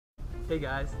Hey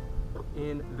guys,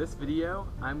 in this video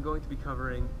I'm going to be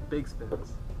covering big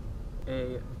spins.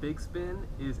 A big spin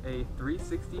is a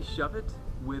 360 shove it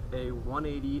with a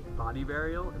 180 body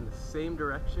varial in the same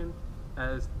direction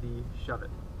as the shove it.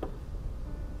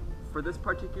 For this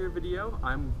particular video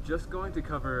I'm just going to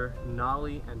cover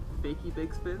nollie and fakie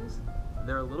big spins.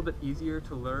 They're a little bit easier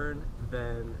to learn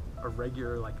than a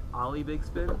regular like ollie big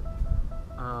spin.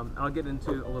 I'll get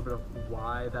into a little bit of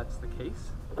why that's the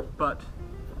case, but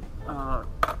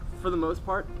for the most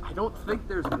part, I don't think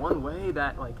there's one way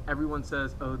that like everyone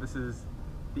says, oh, this is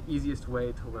the easiest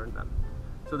way to learn them.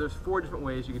 So there's 4 different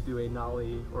ways you could do a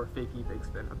nollie or a fakie big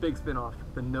spin, a big spin off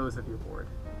the nose of your board.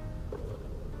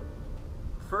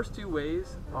 First 2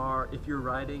 ways are if you're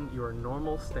riding your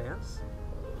normal stance,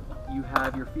 you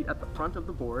have your feet at the front of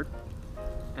the board,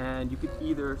 and you could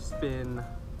either spin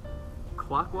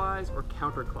clockwise or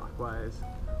counterclockwise,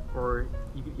 or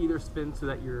you could either spin so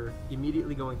that you're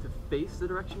immediately going to face the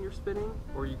direction you're spinning,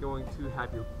 or you're going to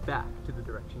have your back to the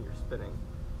direction you're spinning.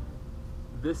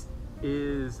 This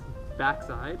is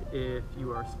backside if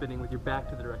you are spinning with your back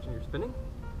to the direction you're spinning,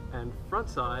 and front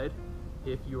side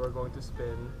if you are going to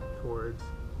spin towards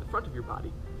the front of your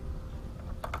body.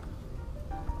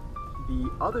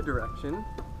 The other direction,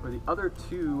 or the other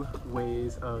 2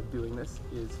 ways of doing this,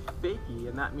 is fakie,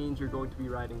 and that means you're going to be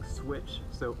riding switch,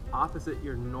 so opposite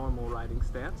your normal riding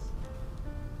stance,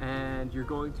 and you're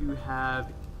going to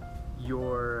have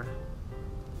your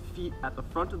feet at the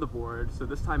front of the board. So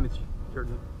this time it's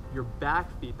your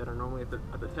back feet that are normally at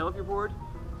the tail of your board.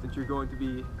 Since you're going to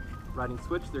be riding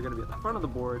switch, they're going to be at the front of the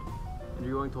board, and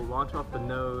you're going to launch off the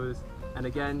nose, and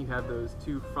again you have those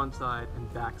 2 front side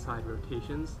and back side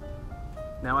rotations.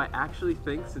 Now I actually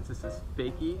think, since this is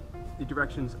fakie, the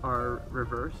directions are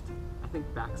reversed. I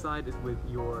think backside is with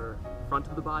your front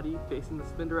of the body facing the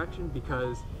spin direction,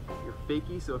 because you're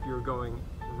fakie, so if you were going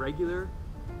regular,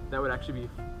 that would actually be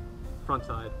front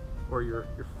side, or your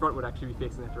front would actually be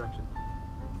facing that direction.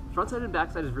 Front side and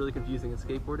backside is really confusing in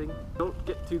skateboarding. Don't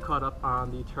get too caught up on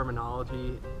the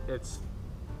terminology. It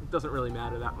doesn't really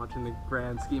matter that much in the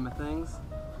grand scheme of things.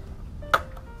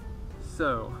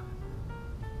 So,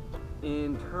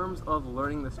 in terms of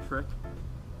learning this trick,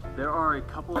 there are a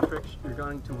couple of tricks you're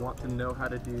going to want to know how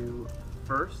to do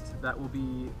first that will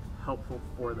be helpful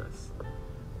for this.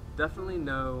 Definitely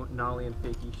know nollie and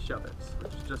fakie shove-its,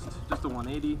 which is just a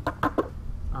 180,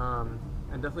 and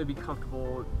definitely be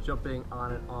comfortable jumping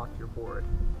on and off your board.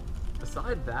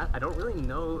 Beside that, I don't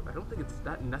think it's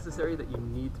that necessary that you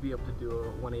need to be able to do a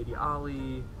 180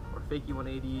 ollie or fakie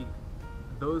 180.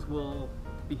 Those will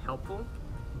be helpful,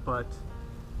 but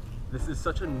this is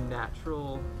such a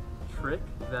natural trick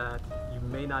that you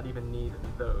may not even need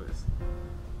those.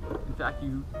 In fact,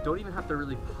 you don't even have to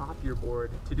really pop your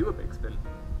board to do a big spin.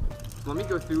 So let me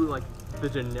go through like the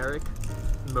generic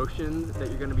motions that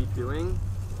you're going to be doing,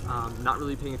 not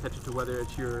really paying attention to whether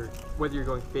you're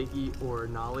going fakie or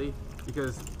nollie,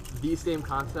 because these same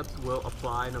concepts will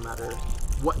apply no matter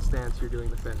what stance you're doing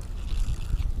the spin.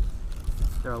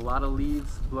 There are a lot of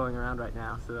leaves blowing around right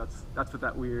now, so that's what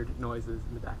that weird noise is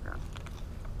in the background.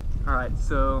 Alright,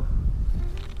 so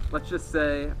let's just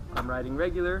say I'm riding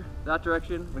regular that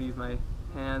direction. I'm going to use my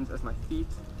hands as my feet.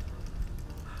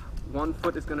 One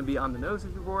foot is going to be on the nose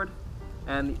of your board,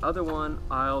 and the other one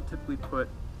I'll typically put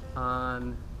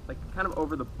on like kind of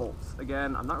over the bolts.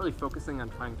 Again, I'm not really focusing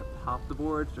on trying to pop the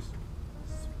board, just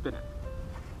spin it.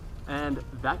 And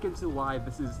that gets to why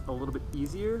this is a little bit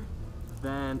easier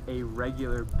than a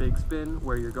regular big spin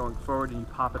where you're going forward and you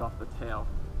pop it off the tail.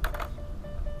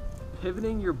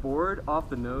 Pivoting your board off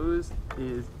the nose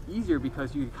is easier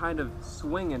because you kind of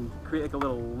swing and create like a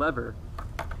little lever.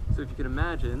 So if you can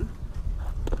imagine,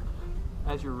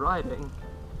 as you're riding,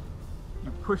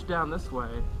 you push down this way,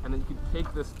 and then you can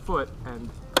take this foot and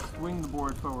swing the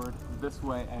board forward this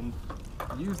way and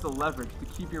use the leverage to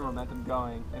keep your momentum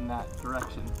going in that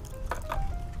direction.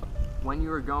 When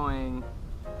you are going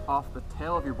off the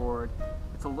tail of your board,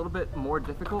 it's a little bit more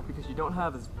difficult because you don't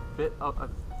have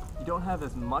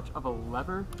as much of a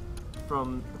lever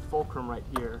from the fulcrum right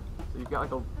here. So you've got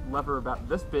like a lever about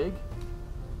this big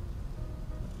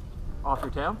off your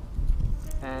tail,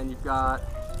 and you've got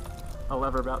a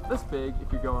lever about this big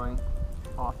if you're going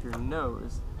off your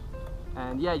nose.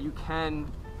 And yeah, you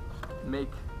can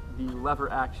make the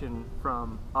lever action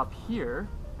from up here,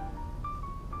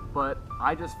 but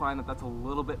I just find that that's a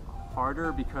little bit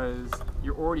harder because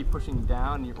you're already pushing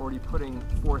down and you're already putting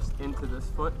force into this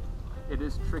foot. It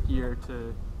is trickier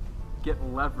to get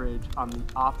leverage on the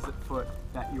opposite foot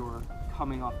that you're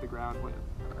coming off the ground with.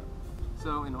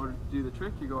 So in order to do the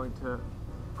trick, you're going to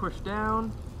push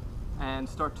down and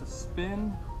start to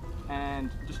spin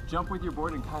and just jump with your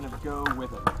board and kind of go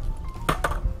with it.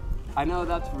 I know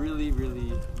that's really,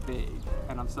 really vague,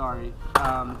 and I'm sorry.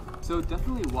 So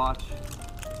definitely watch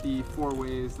the 4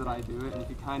 ways that I do it, and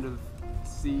you can kind of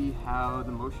see how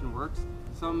the motion works.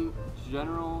 Some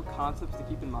general concepts to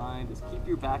keep in mind is keep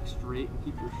your back straight and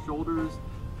keep your shoulders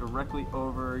directly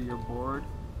over your board.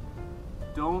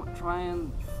 Don't try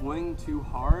and fling too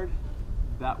hard.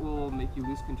 That will make you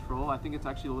lose control. I think it's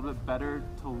actually a little bit better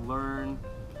to learn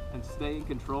and stay in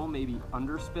control, maybe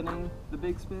underspinning the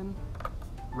big spin,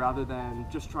 rather than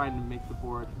just trying to make the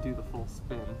board do the full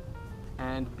spin.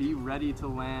 And be ready to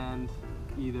land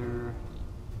either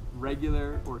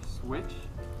regular or switch.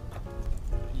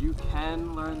 You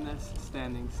can learn this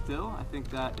standing still. I think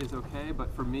that is okay,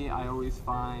 but for me, I always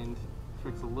find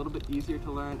tricks a little bit easier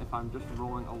to learn if I'm just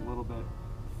rolling a little bit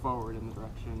forward in the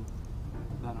direction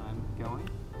that I'm going.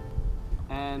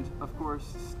 And of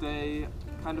course, stay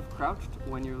kind of crouched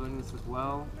when you're learning this as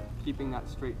well, keeping that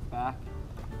straight back.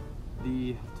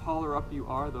 The taller up you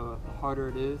are, the harder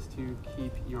it is to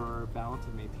keep your balance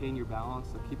and maintain your balance.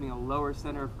 So keeping a lower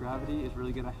center of gravity is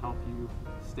really going to help you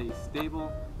stay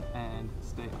stable and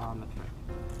stay on the trick.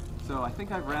 So I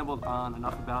think I've rambled on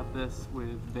enough about this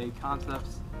with vague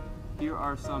concepts. Here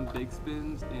are some big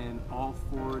spins in all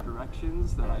 4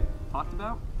 directions that I talked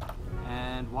about,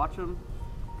 and watch them,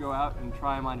 go out and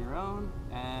try them on your own,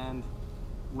 and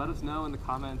let us know in the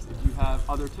comments if you have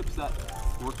other tips that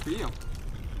work for you.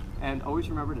 And always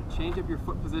remember to change up your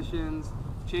foot positions,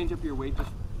 change up your weight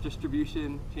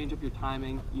distribution, change up your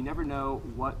timing. You never know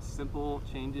what simple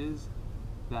changes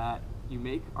that you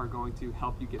make are going to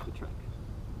help you get the trick.